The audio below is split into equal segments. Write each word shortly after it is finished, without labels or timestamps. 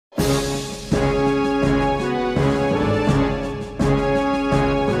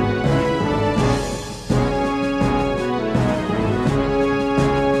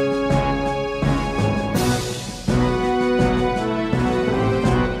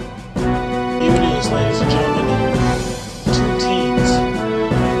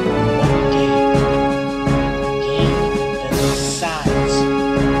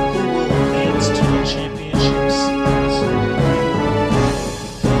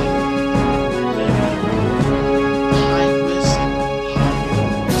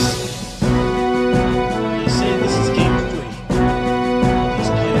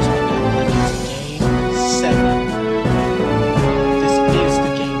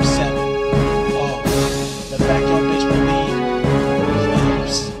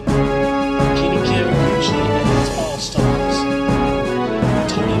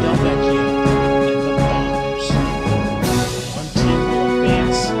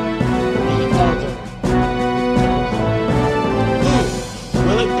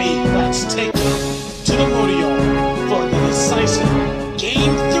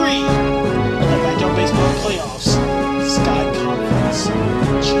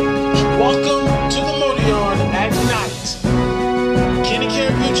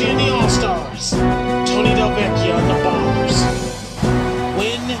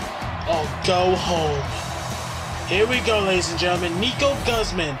Here we go, ladies and gentlemen. Nico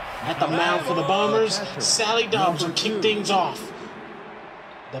Guzman at the mound for the Bombers. Sally Dobbs will kick things off.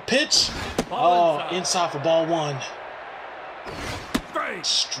 The pitch. Oh, inside for ball one.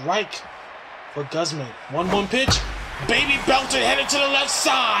 Strike for Guzman. 1-1 pitch. Baby belted, headed to the left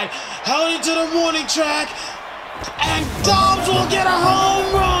side. Held into the warning track. And Dobbs will get a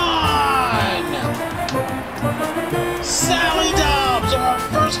home run! Sally Dobbs, her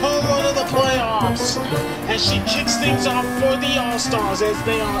first home run of the playoffs. As she kicks things off for the All-Stars as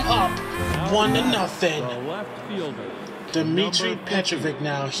they are up 1-0. Dmitry Petrovic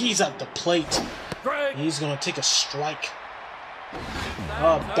now, he's at the plate. He's going to take a strike.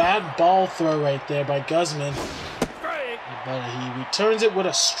 Oh, bad ball throw right there by Guzman. But he returns it with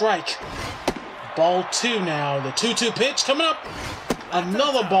a strike. Ball two now. The 2-2 pitch coming up.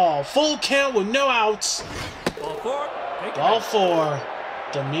 Another ball. Full count with no outs. Ball four.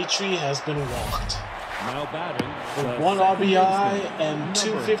 Dmitry has been walked. With 1 RBI and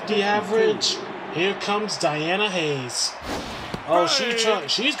 250 average, here comes Diana Hayes. Oh,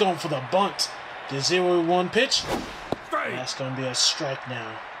 she's going for the bunt. The 0-1 pitch. That's going to be a strike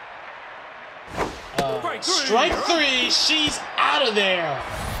now. Strike three. She's out of there.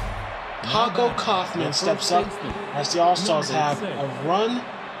 Paco Kaufman steps up as the All-Stars have a run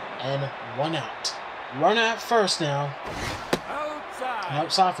and 1 out. Runner at first now.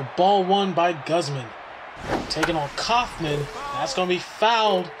 Outside for ball one by Guzman. Taking on Kaufman. That's going to be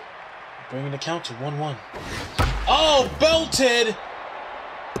fouled. Bringing the count to 1-1. Oh, belted.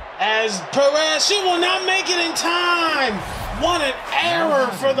 As Perez, she will not make it in time. What an error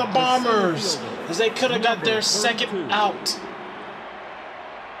for the Bombers. As they could have got their second out.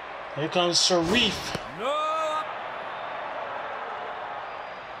 Here comes Sharif.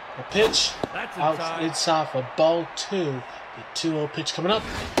 The pitch out inside for ball two. The 2-0 pitch coming up.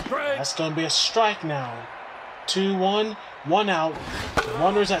 That's going to be a strike now. 2-1, 1 out. The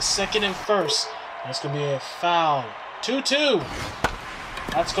runners at second and first. That's going to be a foul. 2-2.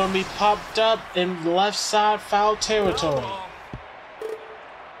 That's going to be popped up in left side foul territory.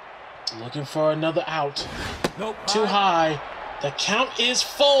 Looking for another out. Too high. The count is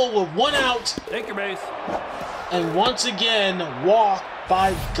full with 1 out. Take your base. And once again, walk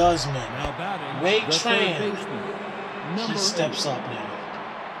by Guzman. Ray Tran. He steps up now.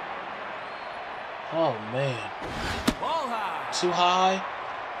 Oh, man. Too high.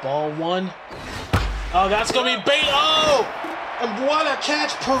 Ball one. Oh, that's going to be bait. Oh! And what a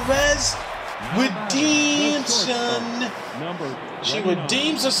catch. Perez redemption. She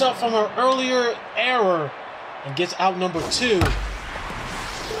redeems herself from her earlier error and gets out number 2.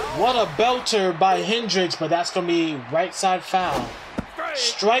 What a belter by Hendricks, but that's going to be right side foul.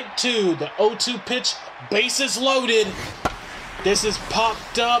 Strike 2, the 0-2 pitch, bases loaded. This is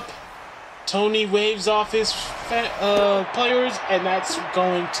popped up. Tony waves off his players, and that's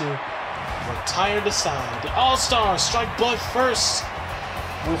going to retire the side. The All-Stars strike blood first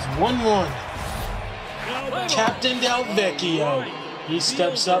with 1-1. Captain Del Vecchio, he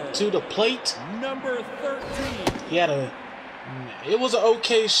steps up to the plate. Number 13. He had it was an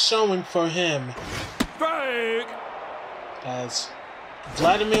okay showing for him. As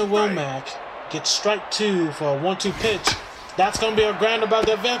Vladimir Womack gets strike 2 for a 1-2 pitch. That's going to be a grounder by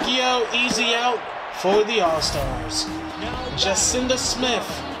Del Vecchio. Easy out for the All-Stars. Jacinda Smith.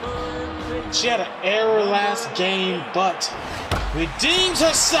 She had an error last game, but redeems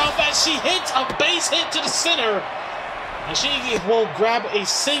herself as she hits a base hit to the center. And she will grab a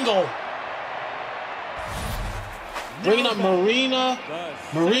single. Bringing up Maria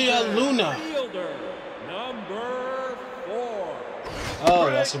Luna.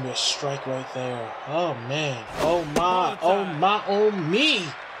 Oh, that's going to be a strike right there. Oh, man. Oh, my. Oh, my. Oh, me.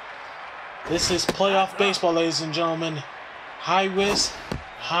 This is playoff baseball, ladies and gentlemen. High risk,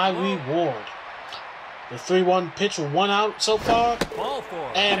 high reward. The 3-1 pitch with 1 out so far.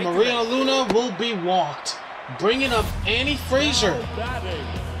 And Maria Luna will be walked. Bringing up Annie Frazier.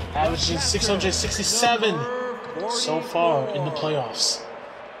 Averaging 667 so far in the playoffs.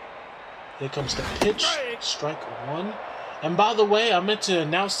 Here comes the pitch. Strike 1. And by the way, I meant to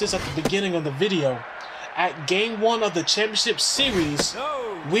announce this at the beginning of the video. At Game 1 of the Championship Series,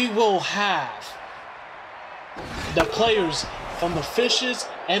 we will have the players from the Fishes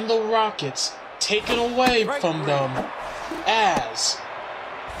and the Rockets taken away from them as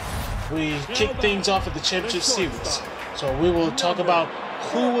we kick things off at the Championship Series. So we will talk about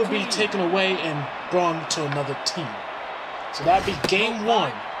who will be taken away and brought to another team. So that'd be Game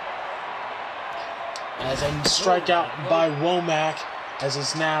 1. As a strikeout by Womack, as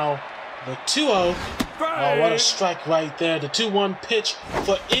it's now the 2-0 Oh, what a strike right there. The 2-1 pitch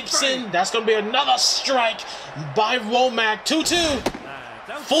for Ibsen. That's going to be another strike by Womack. 2-2.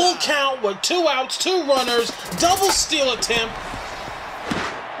 Full count with 2 outs, 2 runners. Double steal attempt.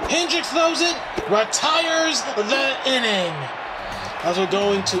 Hendricks throws it. Retires the inning. As we're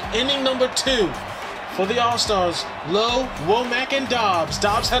going to inning number 2 for the All-Stars. Lowe, Womack, and Dobbs.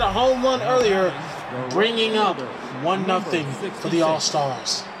 Dobbs had a home run earlier, bringing up 1-0 for the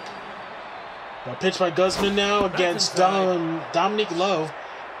All-Stars. The pitch by Guzman now against Dominic Lowe.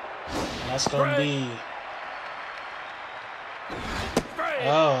 That's going to be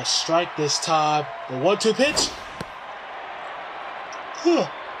a strike this time. The 1-2 pitch.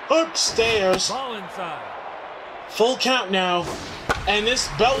 Upstairs. Ball inside. Full count now. And this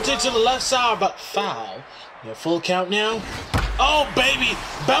belted to the left side, but foul. Yeah, full count now. Oh, baby.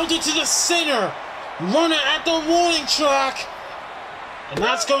 Belted to the center. Runner at the warning track. And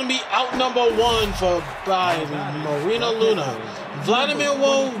that's going to be out number 1 by Marina Luna. Vladimir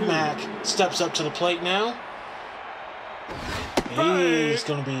Womack steps up to the plate now. He's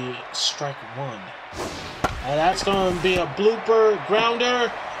going to be strike 1. And that's going to be a blooper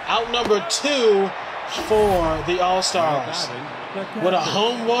grounder. Out number 2 for the All-Stars. With a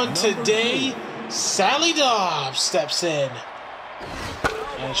home run today, Sally Dobbs steps in.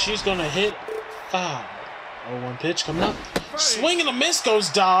 And she's going to hit foul. 0-1 pitch coming up. Swing and a miss goes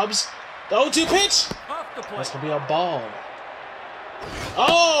Dobbs. The 0-2 pitch. That's going to be a ball.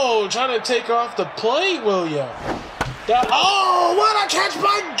 Oh, trying to take her off the plate, will ya? Oh, what a catch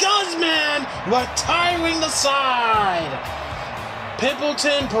by Guzman! Retiring the side.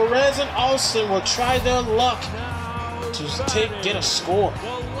 Pimpleton, Perez, and Austin will try their luck to get a score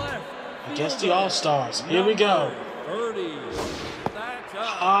against the All-Stars. Here we go.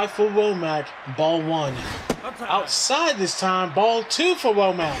 High for Womack, ball 1. Outside this time, ball 2 for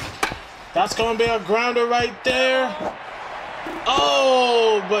Womack. That's going to be a grounder right there.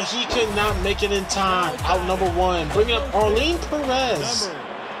 Oh, but he could not make it in time. Out number 1. Bringing up Arlene Perez.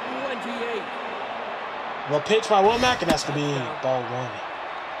 Well, pitch by Womack, and that's going to be ball 1.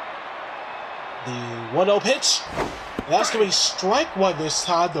 The 1-0 pitch. That's going to be strike 1 this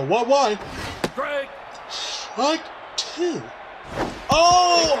time. The 1-1. Strike 2.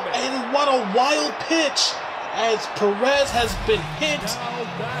 Oh, and what a wild pitch as Perez has been hit.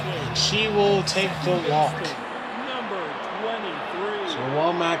 And she will take the walk. So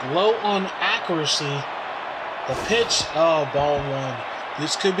Womack low on accuracy. The pitch, oh, ball 1.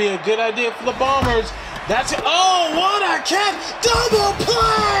 This could be a good idea for the Bombers. That's it. Oh, what a catch! Double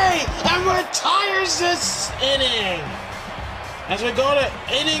play! And retires this inning. As we go to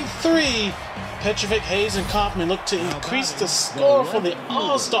inning 3, Petrovic, Hayes, and Kaufman look to increase the score for the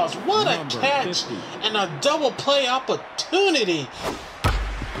All-Stars. What a catch and a double play opportunity.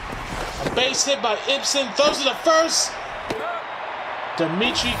 A base hit by Ibsen, throws it to first.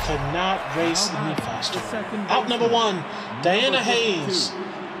 Dimitri could not race any faster. Out number 1, Diana Hayes.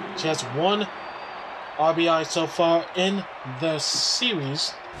 She has 1 RBI so far in the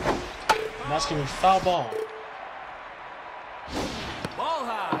series. And that's going to be foul ball.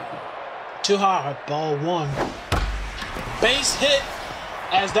 Too high, ball 1. Base hit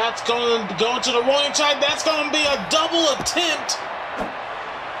as that's going to go into the warning track. That's going to be a double attempt.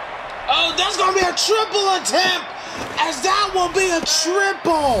 Oh, that's going to be a triple attempt as that will be a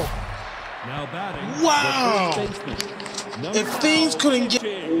triple. Now batting. Wow. If things couldn't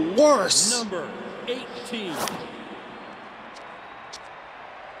get worse. Number 18.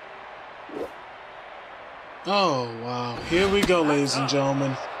 Oh, wow. Here we go, ladies and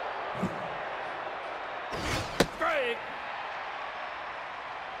gentlemen.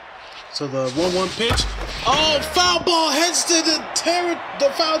 So the 1-1 pitch. Oh, foul ball heads to the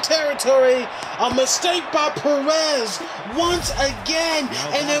foul territory. A mistake by Perez once again,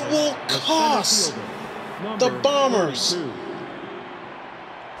 and it will cost the Bombers.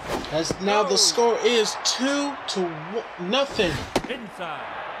 As now the score is 2-0.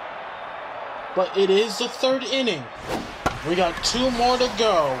 But it is the 3rd inning. We got 2 more to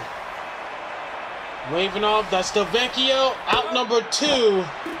go. Waving off, that's Vecchio. Out number 2.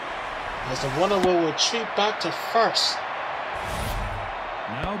 As the runner will retreat back to first.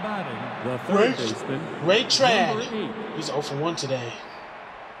 Now batting, the third baseman, Ray Trad. He's 0 for 1 today.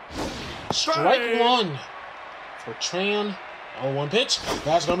 Strike 1 for Tran. 0-1 pitch.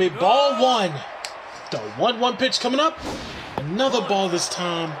 That's going to be ball 1. The 1-1 pitch coming up. Another ball this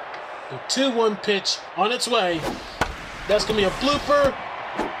time. The 2-1 pitch on its way. That's going to be a blooper.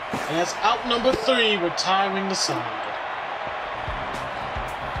 And that's out number 3, retiring the side.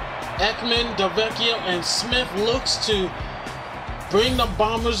 Ekman, Delvecchio, and Smith looks to bring the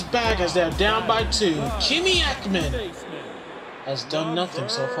Bombers back as they're down by 2. Kimi Ekman has done nothing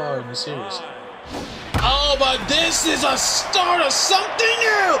so far in the series. Oh, but this is a start of something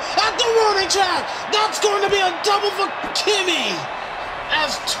new at the warning track. That's going to be a double for Kimi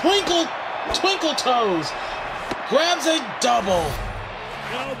as Twinkle Toes grabs a double.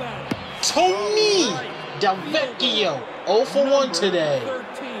 Tony Del Vecchio 0 for 1 today.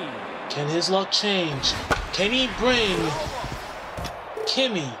 Can his luck change? Can he bring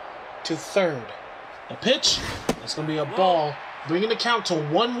Kimi to 3rd? The pitch, it's going to be a ball, bringing the count to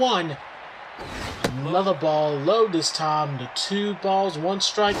 1-1. Another ball, low this time. The 2 balls, 1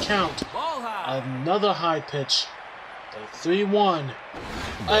 strike count. Another high pitch. A 3-1.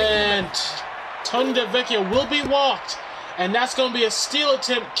 And Tony Del Vecchio will be walked. And that's going to be a steal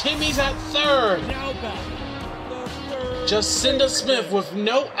attempt. Kimi's at 3rd. Jacinda Smith with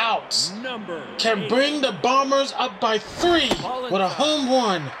no outs can bring the Bombers up by 3 with a home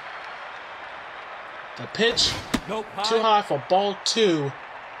run. The pitch, too high for ball 2.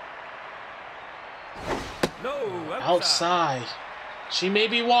 Outside. She may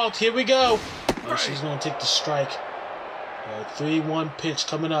be walked. Here we go. Oh, she's going to take the strike. 3-1 pitch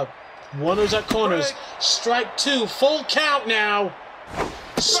coming up. Runners at corners. Strike 2. Full count now.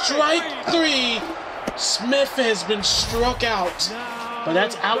 Strike 3. Smith has been struck out. But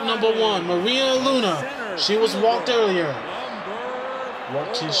that's out number 1. Marina Luna. She was walked earlier.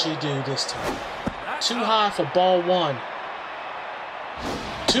 What can she do this time? Too high for ball 1.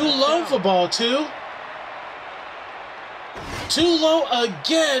 Too low for ball 2. Too low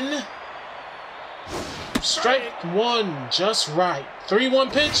again. Strike 1 just right.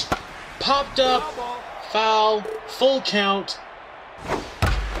 3-1 pitch. Popped up. Foul. Full count.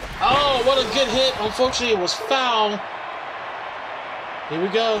 Oh, what a good hit. Unfortunately, it was foul. Here we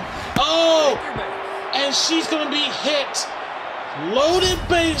go. Oh! And she's going to be hit. Loaded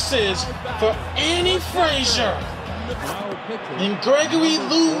bases for Annie Frazier. And Gregory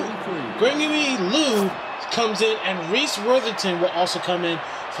Liu comes in, and Reese Worthington will also come in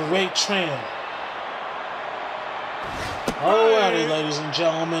for Ray Tran. Alrighty, ladies and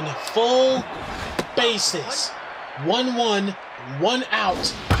gentlemen, full bases. 1-1, 1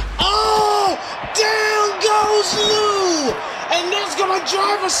 out. Oh! Down goes Liu! And that's gonna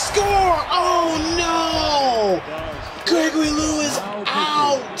drive a score! Oh no! Gregory Liu is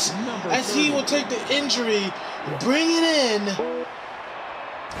out! As he will take the injury, bringing in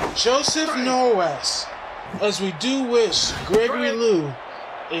Joseph Norris. As we do wish Gregory Liu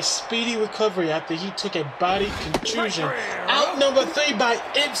a speedy recovery after he took a body contusion. Out number 3 by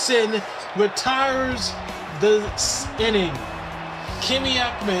Ibsen retires the inning. Kimi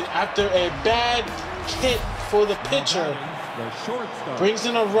Ekman, after a bad hit for the pitcher, brings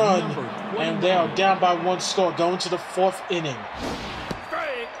in a run, and they are down by 1 score, going to the 4th inning.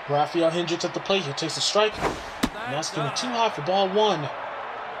 Rafael Hendricks at the plate. He takes a strike, and that's going to be too high for ball 1.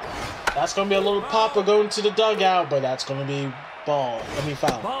 That's going to be a little popper going to the dugout, but that's going to be foul.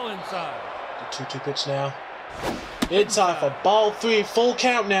 Ball inside. The 2-2 pitch now. Inside for ball 3. Full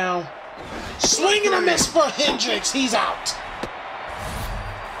count now. Swing and a miss for Hendricks. He's out.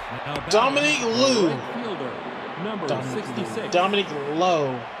 Dominic Liu. Dominic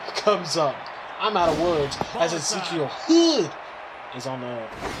Lowe comes up. I'm out of words as Ezekiel Hood is on the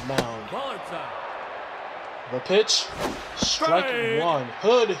mound. The pitch, strike 1.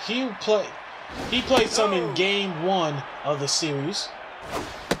 Hood, he played some in game 1 of the series.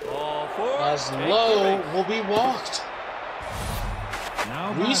 As Lowe will be walked.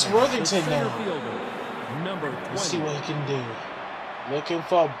 Reese Worthington now. Let's see what he can do. Looking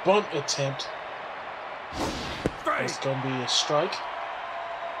for a bunt attempt. It's going to be a strike.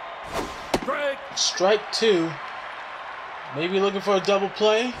 Strike 2. Maybe looking for a double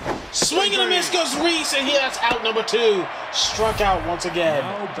play. Swing and a miss goes Reese, and that's out number 2. Struck out once again.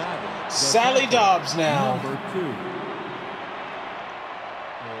 Sally Dobbs now.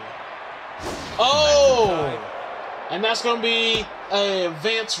 Oh! And that's going to be an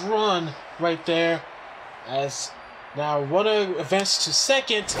advance run right there. As now runner advances to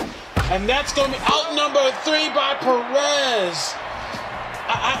 2nd. And that's going to be out number 3 by Perez.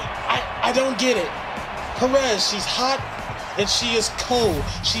 I don't get it. Perez, she's hot. And she is cold.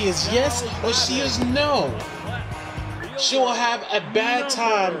 She is yes or she is no. She will have a bad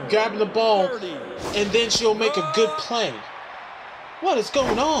time grabbing the ball, and then she'll make a good play. What is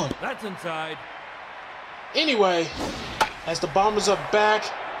going on? That's inside. Anyway, as the Bombers are back,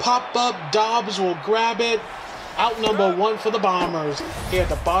 pop up, Dobbs will grab it. Out number 1 for the Bombers here at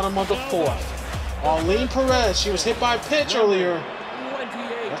the bottom of the 4th. Arlene Perez, she was hit by a pitch earlier.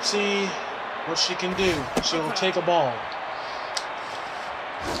 Let's see what she can do. She'll take a ball.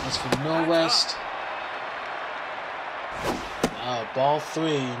 That's for No West. Ball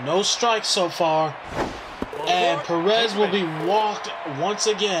 3. No strikes so far. And Perez will be walked once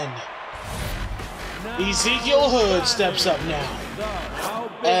again. Ezekiel Hood steps up now.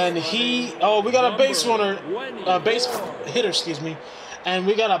 And he... Oh, we got a base runner. Base hitter, excuse me. And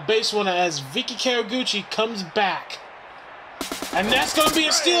we got a base runner as Vicky Karaguchi comes back. And that's going to be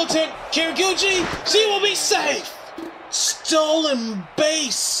a steal attempt. Karaguchi, she will be safe. Stolen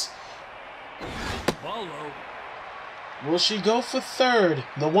base. Will she go for third?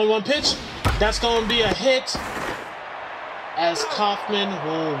 The 1-1 pitch. That's going to be a hit. As Kaufman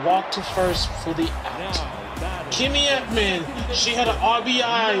will walk to first for the out. Kimmy Ekman, she had an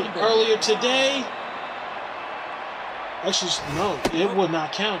RBI earlier today. Actually, no, it would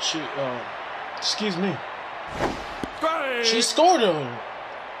not count. She, excuse me. She scored earlier.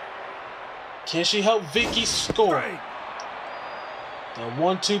 Can she help Vicky score? The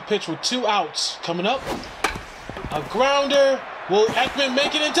 1-2 pitch with 2 outs coming up. A grounder. Will Ekman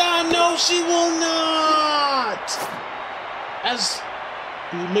make it in time? No, she will not. As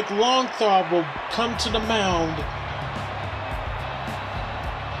McLongthrob will come to the mound.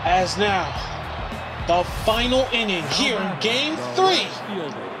 As now, the final inning here in Game 3.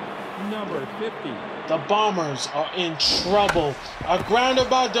 Number 50. The Bombers are in trouble. A grounder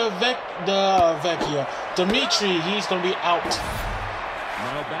by Vecchia. Dimitri, he's going to be out.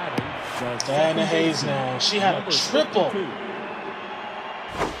 Now batting. Diana Hayes now. She had a triple.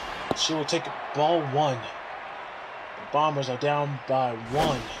 She will take ball 1. The Bombers are down by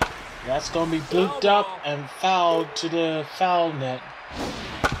 1. That's going to be blooped up and fouled to the foul net.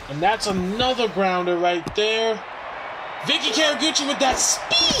 And that's another grounder right there. Vicky Karaguchi with that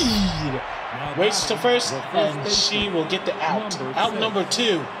speed. Races to first, and she will get the out. Out number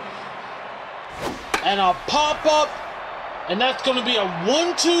 2. And a pop-up. And that's going to be a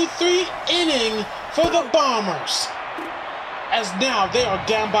 1-2-3 inning for the Bombers. As now they are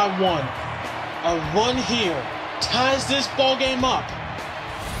down by 1. A run here ties this ball game up.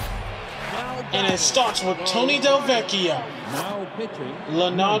 And it starts with Tony Del Vecchia.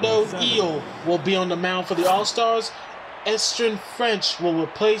 Leonardo Eel will be on the mound for the All-Stars. Estrin French will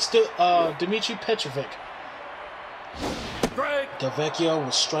replace Dmitry Petrovic. Del Vecchia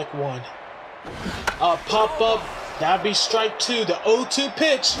will strike 1. A pop-up. That'd be strike 2. The 0-2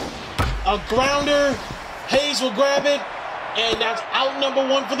 pitch. A grounder. Hayes will grab it. And that's out number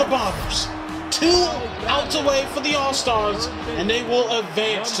 1 for the Bombers. 2 outs away for the All-Stars. And they will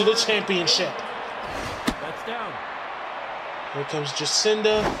advance to the championship. That's down. Here comes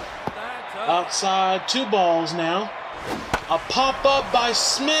Jacinda. Outside. 2 balls now. A pop-up by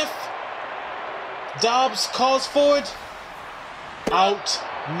Smith. Dobbs calls for it. Out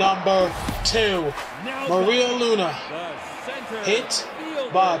number 2. Maria Luna hit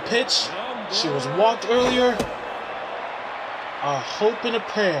by a pitch. She was walked earlier. A hope and a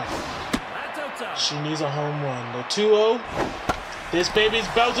prayer. She needs a home run. The 2-0. This baby's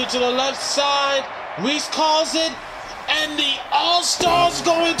belted to the left side. Reese calls it. And the All-Stars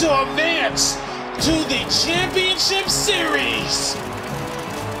going to advance to the championship series.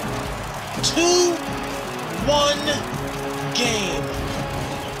 2-1 game.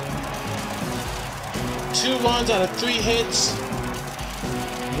 2 runs out of 3 hits.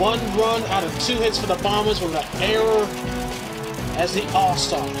 1 run out of 2 hits for the Bombers with an error. As the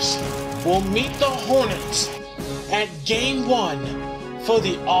All-Stars will meet the Hornets at Game 1 for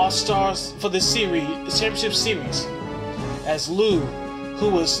the All-Stars for the series, the championship series. As Lou, who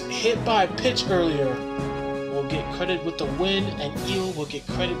was hit by a pitch earlier, will get credit with the win, and Eel will get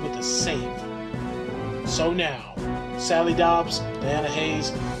credit with the save. So now, Sally Dobbs, Diana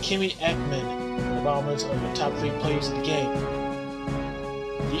Hayes, Kimmy Ekman, the Bombers are the top 3 players of the game.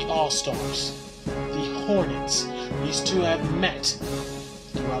 The All-Stars, the Hornets, these 2 have met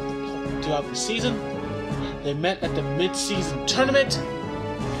throughout the season. They met at the mid-season tournament,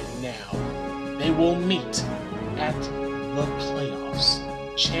 and now they will meet at the playoffs.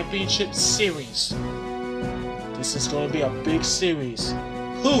 Championship series. This is going to be a big series.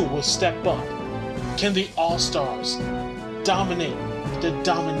 Who will step up? Can the All-Stars dominate the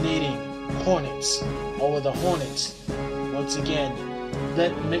dominating Hornets? Or will the Hornets, once again,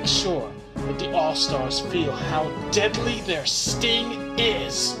 make sure that the All-Stars feel how deadly their sting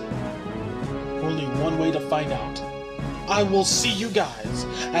is? Only one way to find out. I will see you guys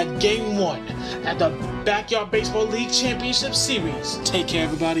at Game 1 at the Backyard Baseball League Championship Series. Take care,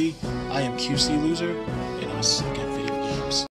 everybody. I am QC Loser, and I'll see you again.